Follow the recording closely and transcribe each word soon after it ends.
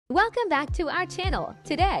Welcome back to our channel.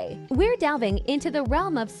 Today, we're delving into the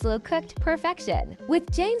realm of slow-cooked perfection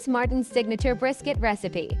with James Martin's signature brisket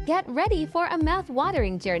recipe. Get ready for a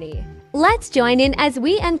mouth-watering journey. Let's join in as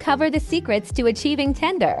we uncover the secrets to achieving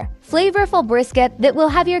tender, flavorful brisket that will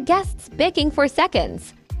have your guests baking for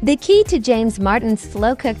seconds. The key to James Martin's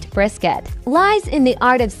slow-cooked brisket lies in the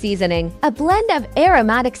art of seasoning, a blend of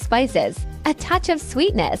aromatic spices, a touch of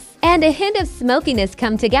sweetness, and a hint of smokiness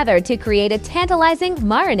come together to create a tantalizing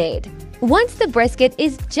marinade. Once the brisket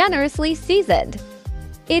is generously seasoned,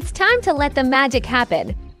 it's time to let the magic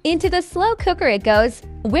happen. Into the slow cooker it goes,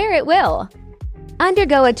 where it will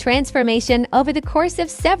undergo a transformation over the course of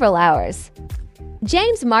several hours.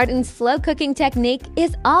 James Martin's slow cooking technique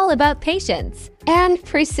is all about patience and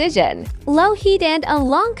precision. Low heat and a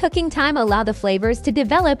long cooking time allow the flavors to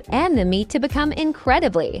develop and the meat to become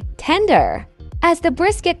incredibly tender. As the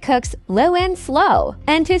brisket cooks low and slow,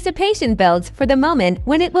 anticipation builds for the moment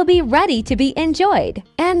when it will be ready to be enjoyed.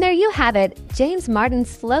 And there you have it, James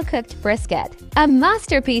Martin's slow-cooked brisket, a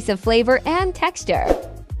masterpiece of flavor and texture.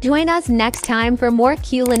 Join us next time for more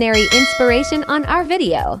culinary inspiration on our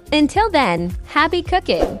video. Until then, happy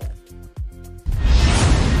cooking!